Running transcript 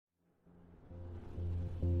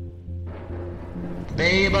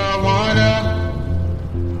Babe, I wanna.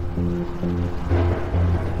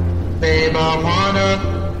 Babe, I wanna.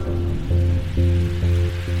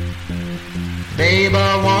 Babe,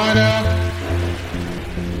 I wanna.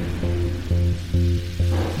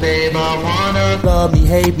 Babe, I wanna. Love me,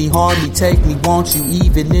 hate me, harm me, take me, want you,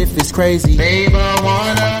 even if it's crazy. Babe, I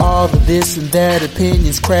wanna. All the this and that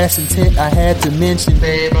opinions, crash intent I had to mention.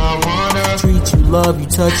 Babe, I wanna. Treat you, love you,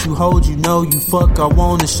 touch you, hold you, know you, fuck, I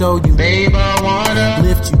wanna show you. Babe, I wanna.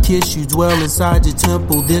 Lift you, kiss you, dwell inside your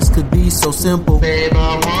temple, this could be so simple. Babe,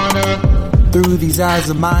 I wanna. Through these eyes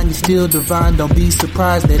of mine, you're still divine, don't be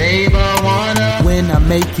surprised that Babe, I wanna. when I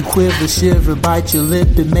make you quiver, shiver, bite your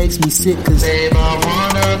lip, it makes me sick, cause Babe, I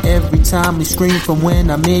wanna. every time we scream from when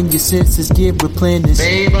I'm in, your senses get replenished.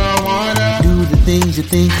 Babe, I wanna. Do the things you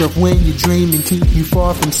think of when you dream and keep you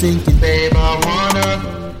far from sinking. Babe, I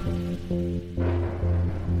wanna.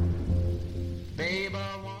 Babe,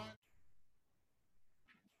 I wanna.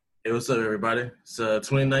 Hey, what's up, everybody? It's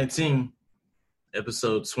 2019,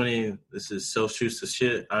 episode 20. This is Self Shoots the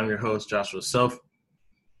Shit. I'm your host, Joshua Self. I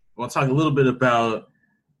want to talk a little bit about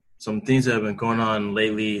some things that have been going on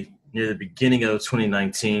lately near the beginning of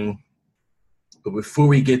 2019. But before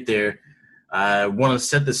we get there, I want to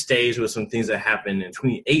set the stage with some things that happened in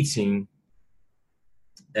 2018.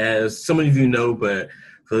 As some of you know, but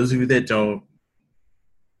for those of you that don't,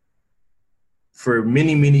 for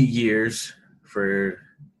many, many years, for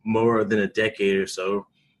more than a decade or so,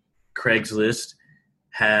 Craigslist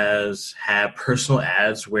has had personal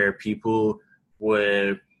ads where people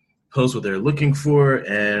would post what they're looking for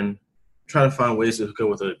and try to find ways to hook up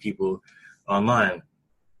with other people online.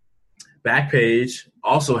 Backpage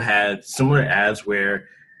also had similar ads where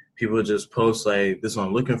people would just post like, this is what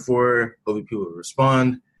I'm looking for, hopefully people would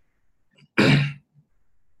respond.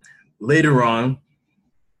 Later on,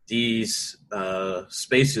 these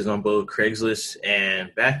spaces on both Craigslist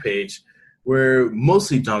and Backpage were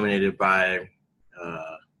mostly dominated by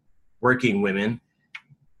working women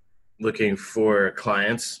looking for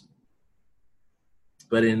clients.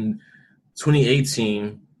 But in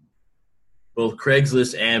 2018, both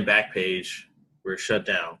Craigslist and Backpage were shut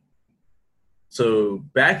down. So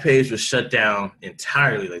Backpage was shut down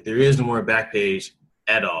entirely. Like, there is no more Backpage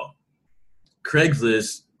at all.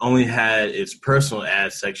 Craigslist only had its personal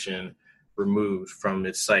ad section removed from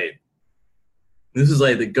its site. This is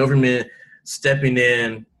like the government stepping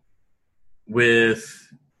in with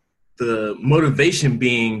the motivation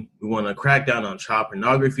being, we want to crack down on child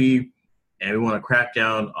pornography and we want to crack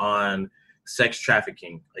down on sex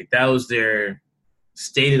trafficking. Like, that was their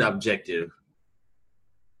stated objective.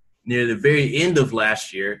 Near the very end of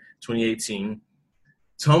last year, 2018,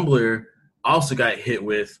 Tumblr also got hit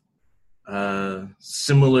with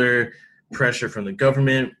similar pressure from the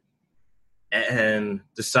government and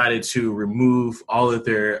decided to remove all of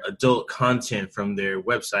their adult content from their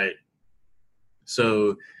website.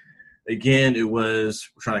 So again, it was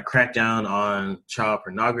trying to crack down on child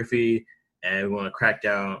pornography and we want to crack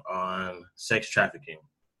down on sex trafficking.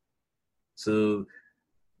 So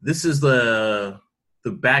this is the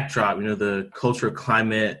backdrop, the cultural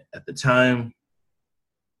climate at the time.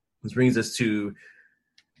 This brings us to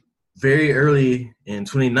very early in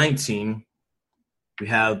 2019. We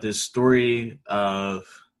have this story of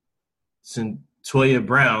Cyntoia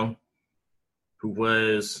Brown, who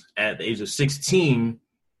was at the age of 16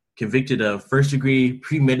 convicted of first-degree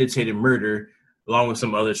premeditated murder, along with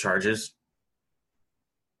some other charges,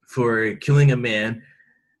 for killing a man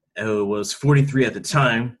who was 43 at the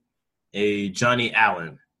time, a Johnny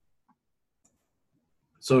Allen.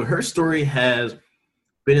 So her story has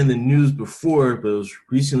been in the news before, but was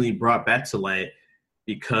recently brought back to light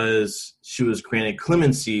because she was granted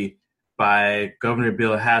clemency by Governor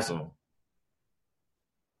Bill Haslam.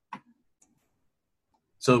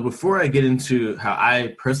 So before I get into how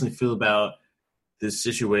I personally feel about this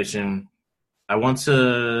situation, I want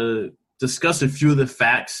to discuss a few of the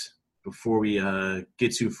facts before we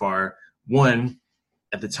get too far. One,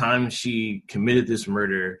 at the time she committed this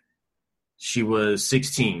murder, she was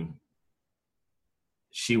 16.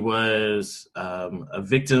 She was a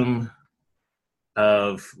victim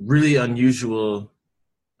of really unusual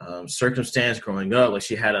circumstance growing up. Like,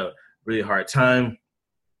 she had a really hard time.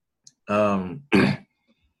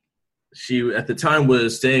 She, at the time,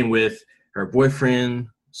 was staying with her boyfriend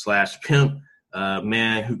 / pimp, a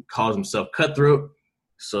man who calls himself Cutthroat.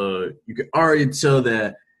 So you can already tell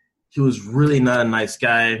that he was really not a nice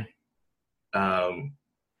guy.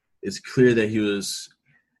 It's clear that he was,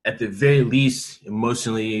 at the very least,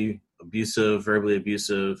 emotionally abusive, verbally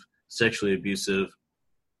abusive, sexually abusive.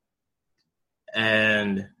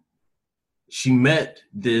 And she met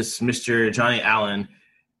this Mr. Johnny Allen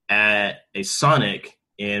at a Sonic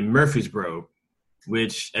in Murfreesboro,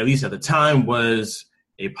 which at least at the time was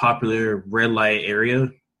a popular red light area.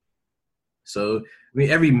 So, I mean,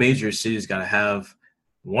 every major city's got to have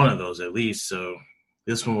one of those at least. So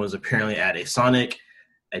this one was apparently at a Sonic.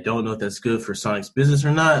 I don't know if that's good for Sonic's business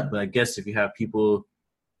or not, but I guess if you have people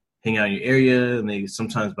hang out in your area and they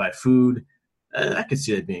sometimes buy food, I could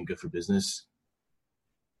see that being good for business.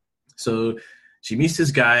 So she meets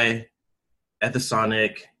this guy at the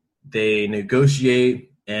Sonic. They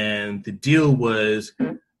negotiate, and the deal was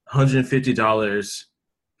 $150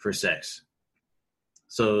 for sex.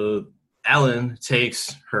 So Alan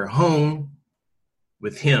takes her home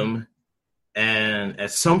with him, and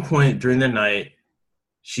at some point during the night,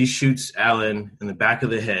 she shoots Alan in the back of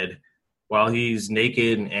the head while he's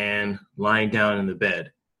naked and lying down in the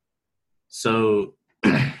bed. So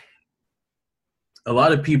a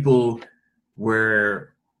lot of people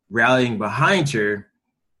were rallying behind her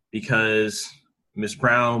because Miss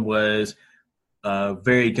Brown was a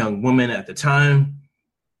very young woman at the time,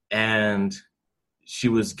 and she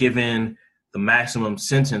was given the maximum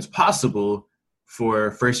sentence possible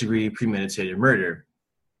for first-degree premeditated murder,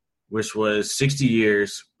 which was 60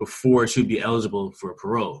 years before she would be eligible for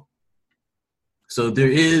parole. So there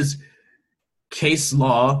is case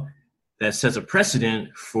law that sets a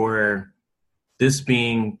precedent for this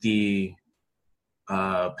being the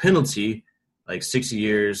penalty, like 60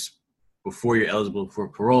 years before you're eligible for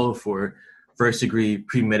parole for first-degree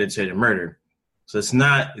premeditated murder. So it's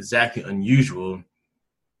not exactly unusual.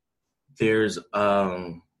 There's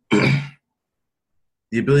the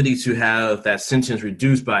ability to have that sentence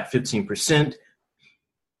reduced by 15%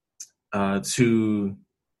 to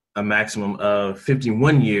a maximum of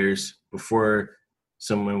 51 years before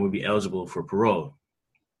someone would be eligible for parole.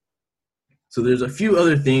 So there's a few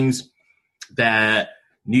other things that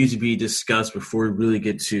need to be discussed before we really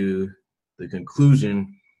get to the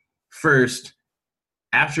conclusion. First,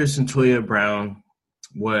 after Cyntoia Brown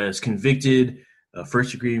was convicted of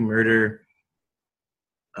first-degree murder,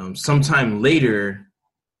 sometime later,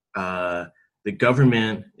 the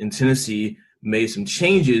government in Tennessee made some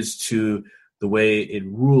changes to the way it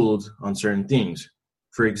ruled on certain things.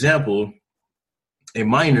 For example, a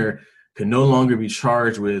minor could no longer be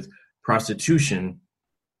charged with prostitution.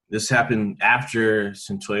 This happened after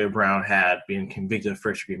Cyntoia Brown had been convicted of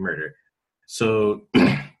first-degree murder. So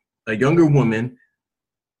a younger woman,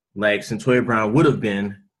 like Cyntoia Brown would have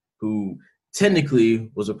been, who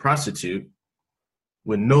technically was a prostitute,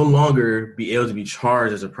 would no longer be able to be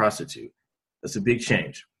charged as a prostitute. That's a big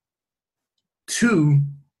change. 2,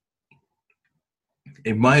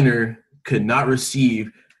 a minor could not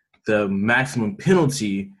receive the maximum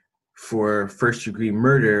penalty for first-degree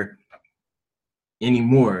murder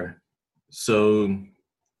anymore. So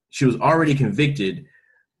she was already convicted,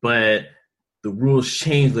 but the rules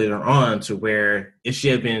changed later on to where if she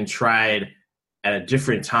had been tried at a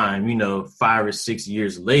different time, 5 or 6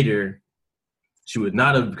 years later, she would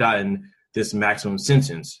not have gotten this maximum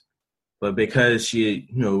sentence. But because she,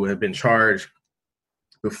 had been charged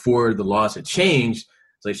before the laws had changed,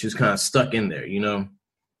 it's like she was kind of stuck in there,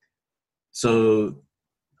 So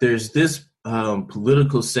there's this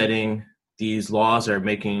political setting. These laws are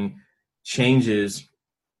making changes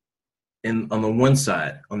on the one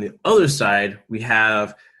side. On the other side, we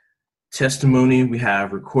have testimony, we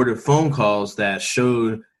have recorded phone calls that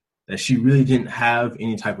showed that she really didn't have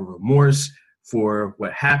any type of remorse for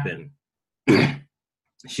what happened.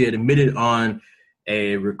 She had admitted on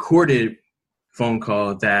a recorded phone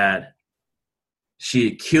call that she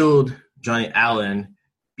had killed Johnny Allen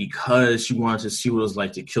because she wanted to see what it was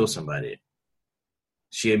like to kill somebody.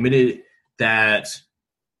 She admitted that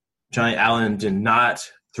Johnny Allen did not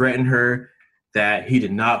threaten her, that he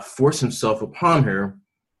did not force himself upon her,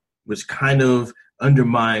 which kind of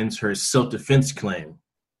undermines her self-defense claim.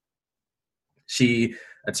 She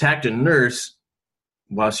attacked a nurse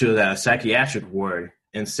while she was at a psychiatric ward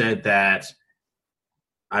and said that,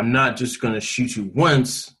 "I'm not just going to shoot you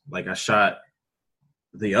once like I shot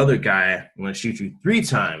the other guy. I'm going to shoot you 3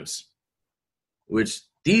 times, which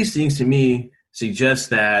these things to me suggest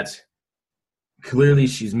that clearly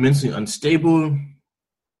she's mentally unstable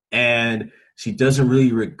and she doesn't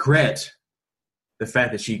really regret the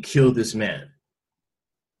fact that she killed this man.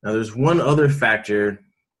 Now, there's one other factor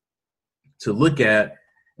to look at,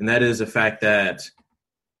 and that is the fact that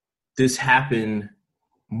this happened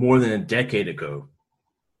more than a decade ago.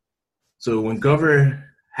 So when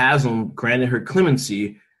Governor Haslam granted her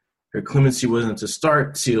clemency wasn't to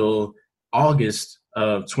start till August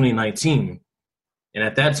of 2019. And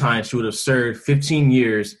at that time, she would have served 15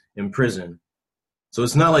 years in prison. So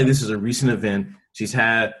it's not like this is a recent event. She's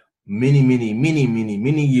had many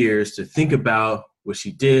years to think about what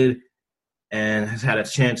she did and has had a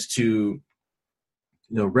chance to,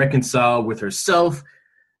 reconcile with herself,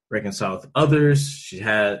 reconcile with others. She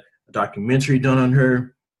had a documentary done on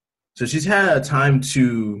her. So she's had a time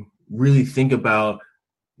to really think about,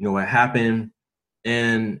 what happened.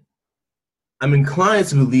 And I'm inclined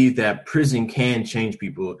to believe that prison can change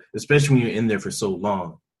people, especially when you're in there for so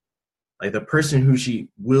long. Like the person who she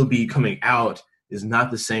will be coming out is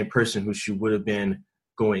not the same person who she would have been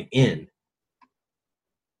going in.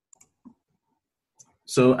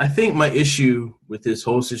 So I think my issue with this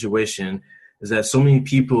whole situation is that so many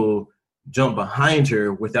people jump behind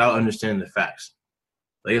her without understanding the facts.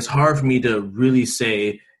 Like it's hard for me to really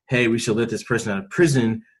say, hey, we should let this person out of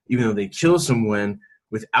prison, even though they killed someone,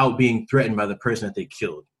 without being threatened by the person that they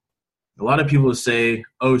killed. A lot of people say,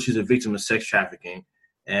 oh, she's a victim of sex trafficking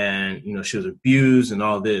and, she was abused and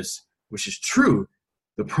all this, which is true.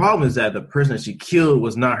 The problem is that the person that she killed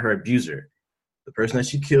was not her abuser. The person that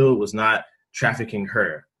she killed was not trafficking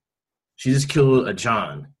her. She just killed a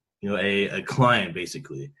John, a client,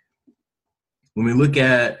 basically. When we look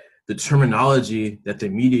at the terminology that the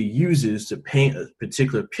media uses to paint a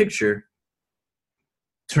particular picture,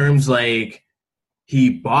 terms like he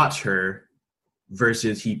bought her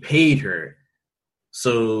versus he paid her.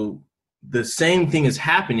 So the same thing is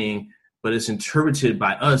happening, but it's interpreted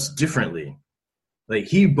by us differently. Like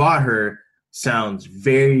he bought her sounds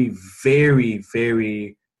very, very,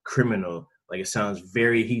 very criminal. Like it sounds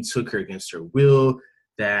very, he took her against her will,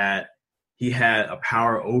 that he had a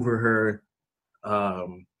power over her,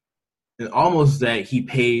 and almost that he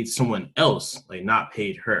paid someone else, like not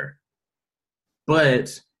paid her.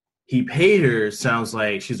 But he paid her sounds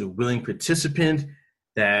like she's a willing participant,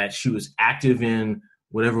 that she was active in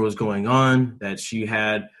whatever was going on, that she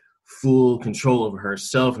had full control over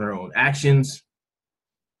herself and her own actions.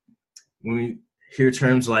 When we hear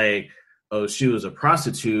terms like, oh, she was a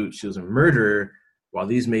prostitute, she was a murderer, while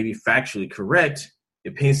these may be factually correct,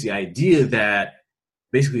 it paints the idea that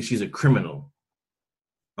basically she's a criminal.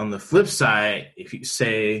 On the flip side, if you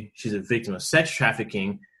say she's a victim of sex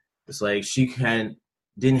trafficking, it's like she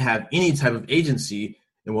didn't have any type of agency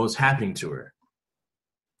in what was happening to her.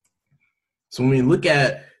 So when we look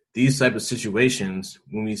at these type of situations,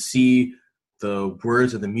 when we see the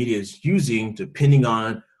words that the media is using, depending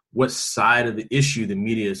on what side of the issue the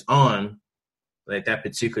media is on, like that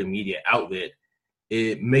particular media outlet,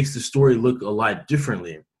 it makes the story look a lot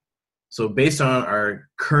differently. So based on our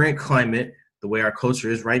current climate, the way our culture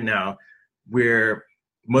is right now, we're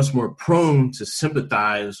much more prone to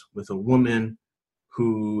sympathize with a woman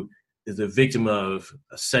who is a victim of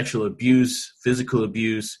sexual abuse, physical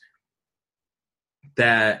abuse,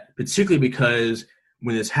 that particularly because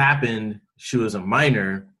when this happened, she was a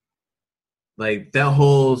minor, like that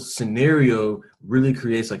whole scenario really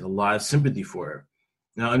creates like a lot of sympathy for her.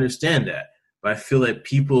 Now I understand that, but I feel like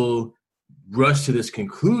people rush to this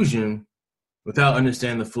conclusion without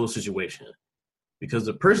understanding the full situation, because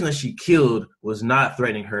the person that she killed was not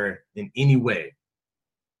threatening her in any way.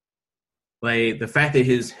 Like the fact that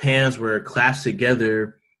his hands were clasped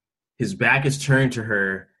together, his back is turned to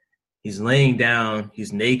her, he's laying down,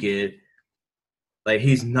 he's naked, like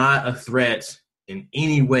he's not a threat in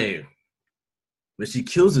any way. But she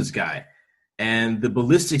kills this guy. And the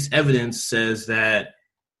ballistics evidence says that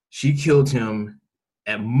she killed him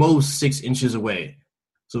at most 6 inches away.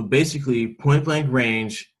 So basically, point blank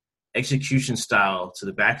range, execution style to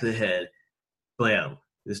the back of the head, blam,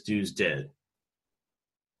 this dude's dead.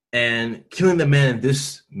 And killing the man in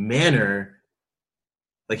this manner,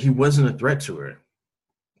 like he wasn't a threat to her.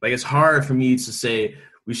 Like it's hard for me to say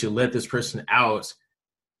we should let this person out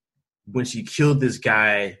when she killed this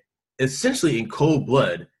guy essentially in cold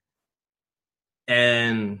blood.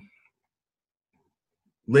 And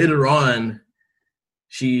later on,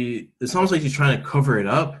 it's almost like she's trying to cover it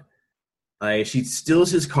up. Like she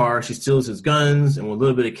steals his car, she steals his guns, and with a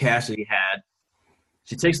little bit of cash that he had,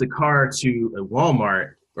 she takes the car to a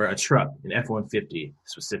Walmart, or a truck, an F-150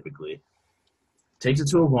 specifically, takes it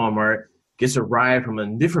to a Walmart, gets a ride from a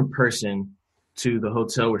different person to the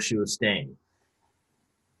hotel where she was staying.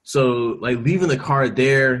 So like leaving the car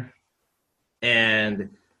there and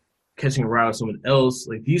catching a ride with someone else,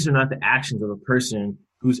 like these are not the actions of a person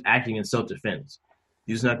who's acting in self-defense.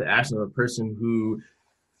 These are not the actions of a person who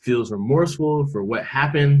feels remorseful for what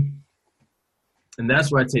happened. And that's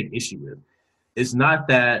what I take issue with. It's not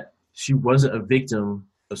that she wasn't a victim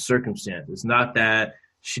of circumstance. It's not that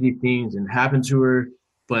shitty things didn't happen to her,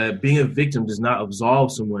 but being a victim does not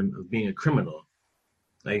absolve someone of being a criminal.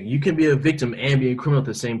 Like, you can be a victim and be a criminal at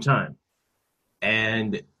the same time.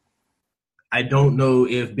 And I don't know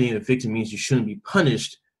if being a victim means you shouldn't be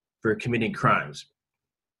punished for committing crimes.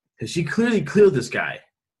 Because she clearly killed this guy.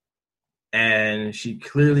 And she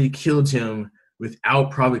clearly killed him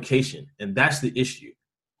without provocation. And that's the issue.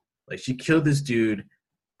 Like, she killed this dude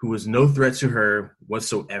who was no threat to her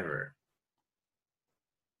whatsoever.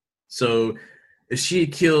 So if she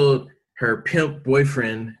had killed her pimp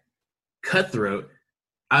boyfriend, Cutthroat,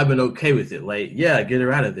 I've been okay with it. Like, yeah, get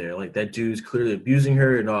her out of there. Like, that dude's clearly abusing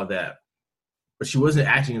her and all that. But she wasn't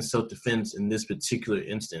acting in self-defense in this particular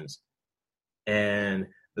instance. And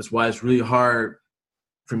that's why it's really hard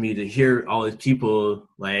for me to hear all these people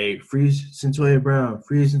like, free Cyntoia Brown,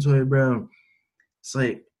 free Cyntoia Brown. It's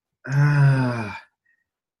like, I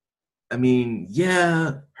mean,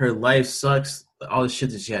 yeah, her life sucks. All the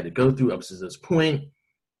shit that she had to go through up to this point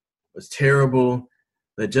was terrible.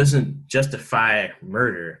 That doesn't justify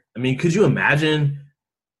murder. I mean, could you imagine,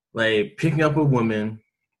 like, picking up a woman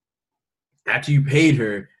after you paid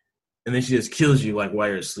her and then she just kills you, like, while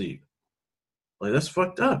you're asleep? Like, that's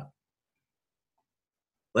fucked up.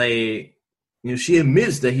 Like, you know, she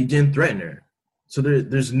admits that he didn't threaten her. So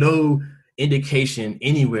there's no indication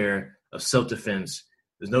anywhere of self-defense.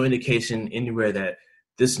 There's no indication anywhere that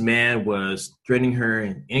this man was threatening her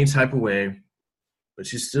in any type of way. But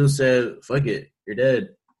she still said, fuck it, you're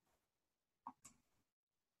dead.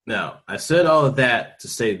 Now, I said all of that to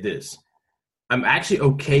say this. I'm actually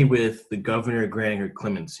okay with the governor granting her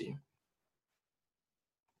clemency.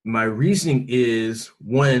 My reasoning is,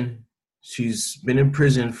 one, she's been in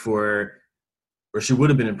prison she would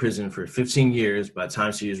have been in prison for 15 years by the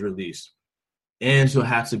time she is released. And she'll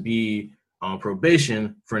have to be on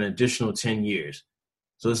probation for an additional 10 years.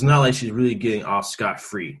 So it's not like she's really getting off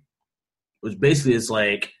scot-free. Which basically is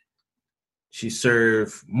like she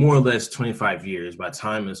served more or less 25 years by the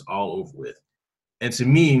time it's all over with. And to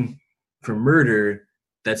me, for murder,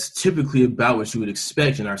 that's typically about what you would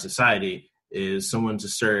expect in our society, is someone to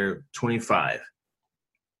serve 25.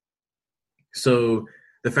 So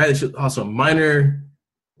the fact that she's also a minor,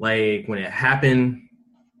 like when it happened,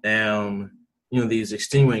 these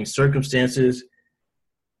extenuating circumstances,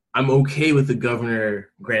 I'm okay with the governor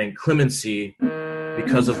granting clemency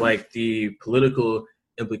because of like the political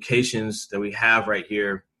implications that we have right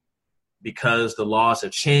here, because the laws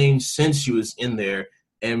have changed since she was in there,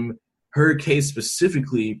 and her case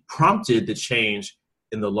specifically prompted the change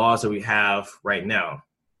in the laws that we have right now.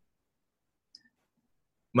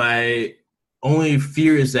 My only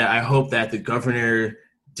fear is that I hope that the governor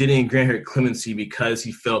didn't grant her clemency because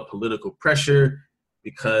he felt political pressure,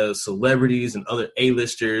 because celebrities and other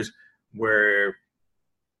A-listers were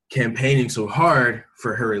campaigning so hard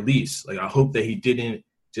for her release. Like, I hope that he didn't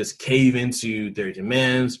just cave into their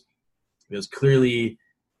demands, because clearly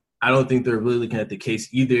I don't think they're really looking at the case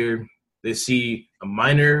either. They see a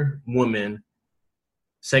minor woman,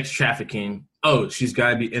 sex trafficking. Oh, she's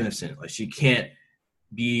got to be innocent. Like, she can't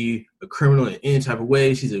be a criminal in any type of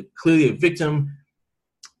way. She's clearly a victim.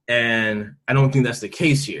 And I don't think that's the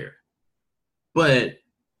case here. But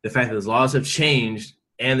the fact that the laws have changed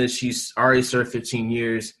and that she's already served 15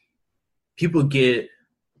 years, people get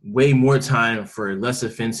way more time for less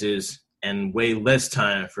offenses and way less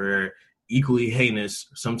time for equally heinous,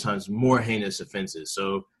 sometimes more heinous offenses.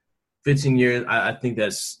 So 15 years, I think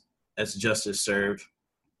that's justice served.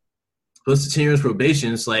 Plus the 10 years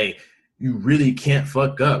probation, it's like, you really can't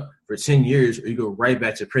fuck up for 10 years or you go right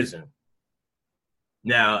back to prison.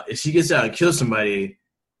 Now, if she gets out and kills somebody,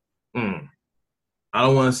 I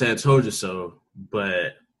don't want to say I told you so,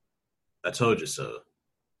 but I told you so.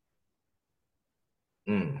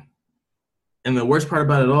 And the worst part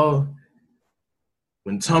about it all,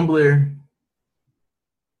 when Tumblr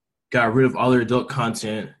got rid of all their adult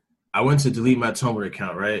content, I went to delete my Tumblr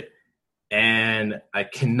account, right? And I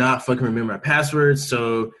cannot fucking remember my password,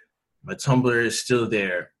 so my Tumblr is still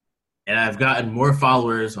there. And I've gotten more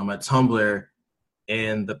followers on my Tumblr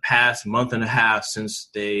in the past month and a half since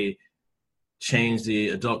they changed the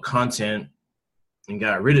adult content and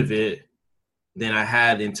got rid of it than I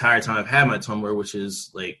had the entire time I've had my Tumblr, which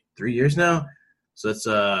is like 3 years now.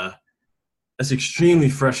 So that's extremely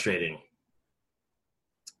frustrating.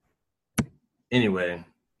 Anyway,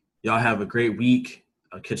 y'all have a great week.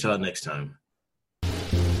 I'll catch y'all next time.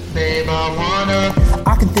 Babe,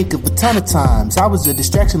 I can think of a ton of times I was a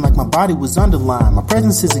distraction, like my body was underlined. My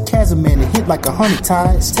presence is a chasm, man, it hit like 100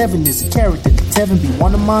 tides. Tevin is a character, could Tevin be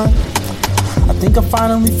one of mine? I think I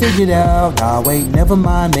finally figured out. Nah, wait, never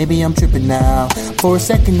mind, maybe I'm tripping now. For a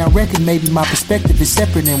second I reckon maybe my perspective is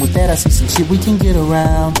separate, and with that I see some shit we can get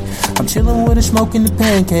around. I'm chillin' with a smoking the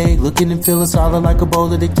pancake, looking and feeling solid like a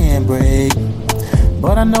boulder that can't break.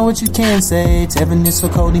 But I know what you can say. Tevin is so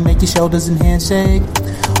cold, he make your shoulders and handshake.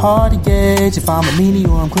 Hard to gauge if I'm a meanie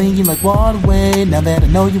or I'm clingy like waterway. Now that I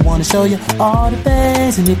know you wanna show you all the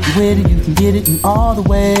things, and if you with it, you can get it in all the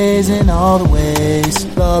ways, in all the ways.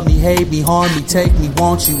 Love me, hate me, harm me, take me,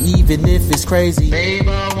 want you, even if it's crazy. Babe,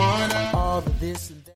 I want